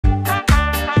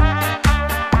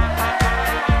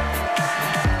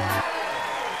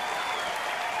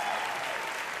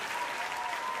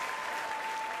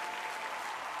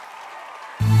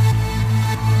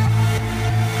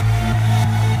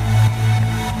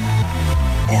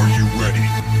Are you ready?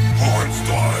 Han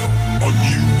style, a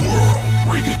new world.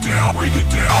 Break it down, break it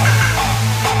down.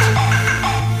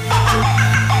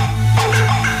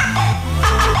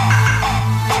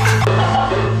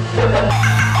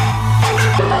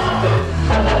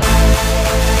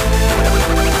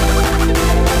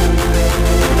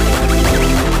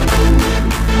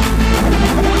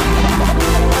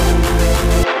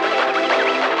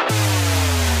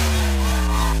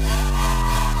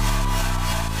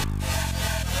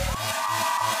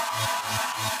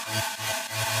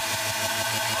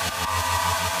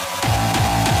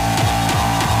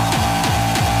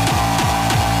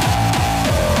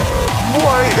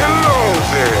 Why, hello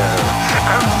there,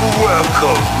 and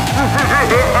welcome.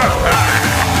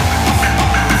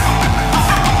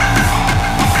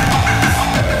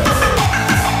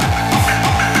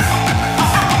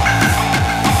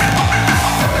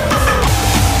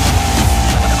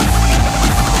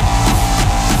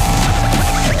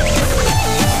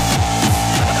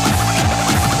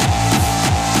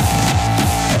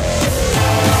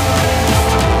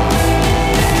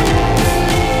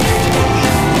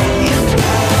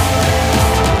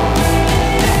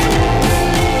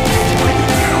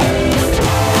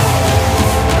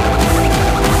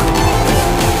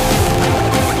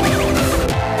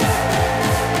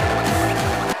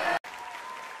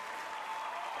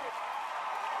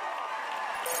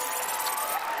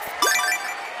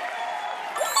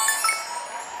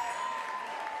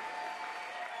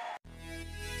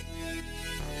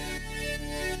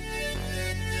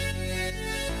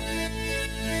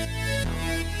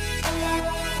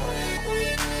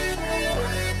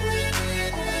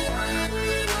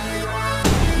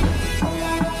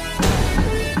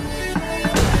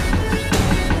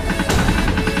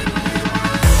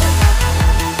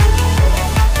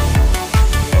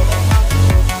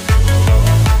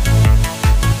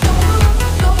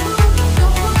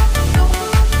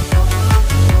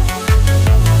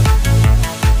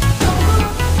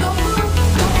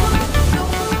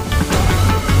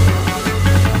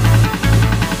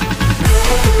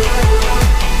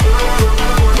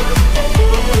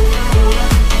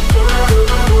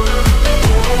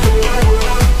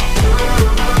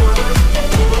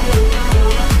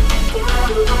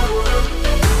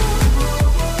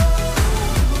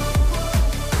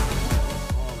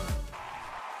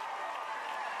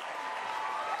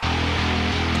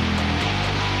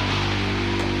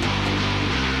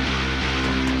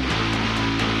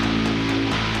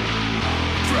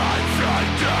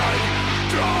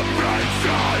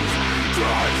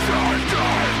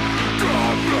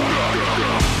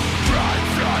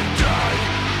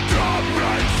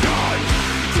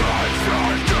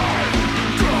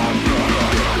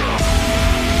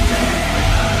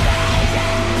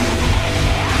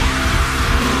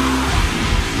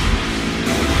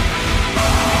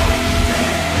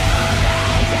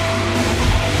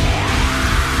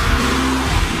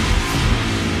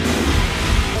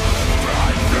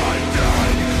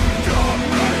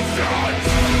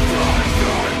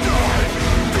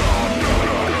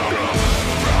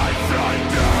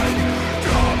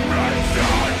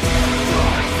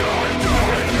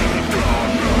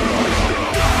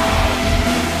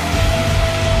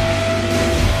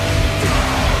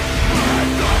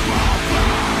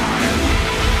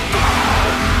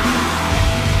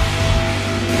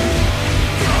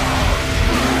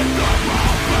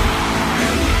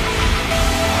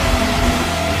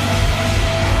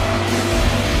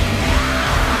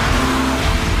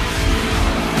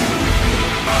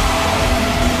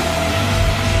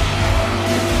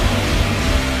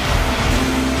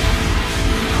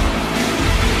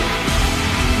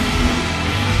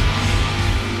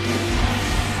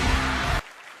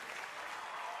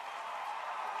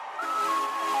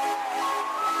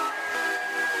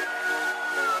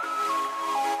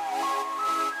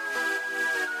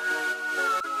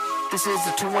 This is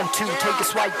the 212, take a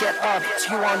swipe, get up, it's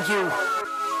you on you.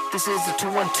 This is the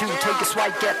 212, take a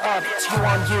swipe, get up, it's you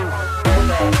on you. Hold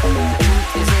up, the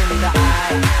truth is in the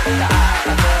eye of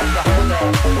the hold up.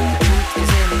 The truth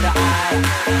is in the eye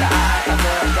of the I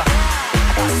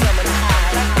got something to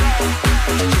hide,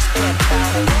 but you just can't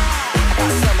count it. I got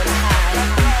something to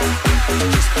hide, but you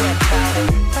just can't count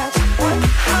it. That's what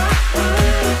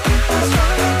happened, that's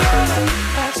right,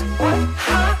 that's what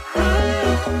happened,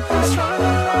 that's right.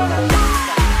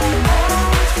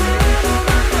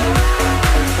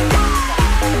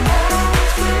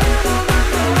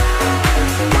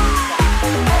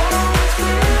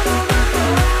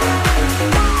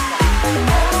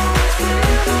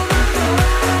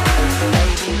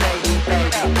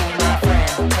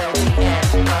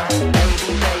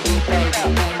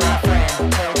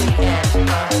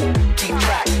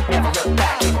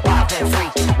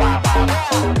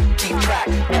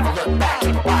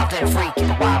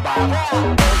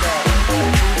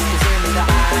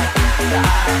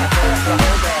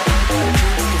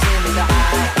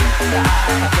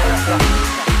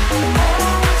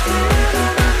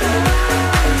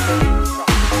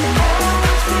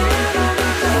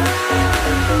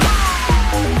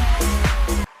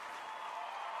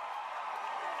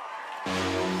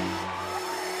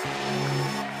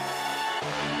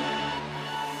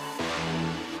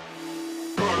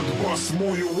 Хардбас,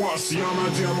 мою вас, я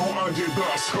надену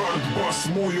Адидас. Хардбас,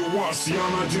 мою вас, я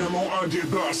надену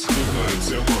Адидас. Тудная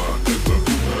тема, это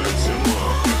тудная тема,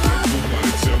 это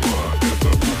тудная тема, это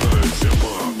тудная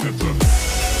тема, это...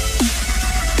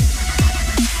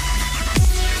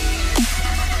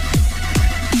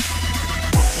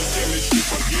 Факты семечки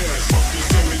подъезд, факты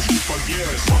семечки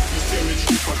подъезд, факты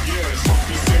семечки подъезд,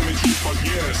 факты семечки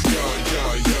подъезд.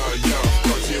 Я в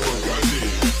противогазе.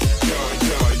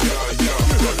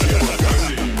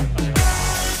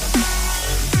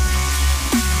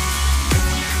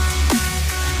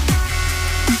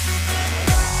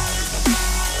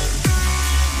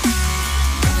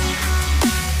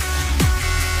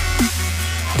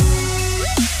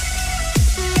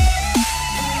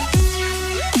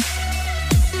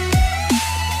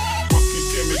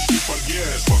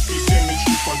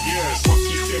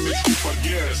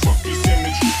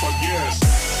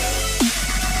 Yes.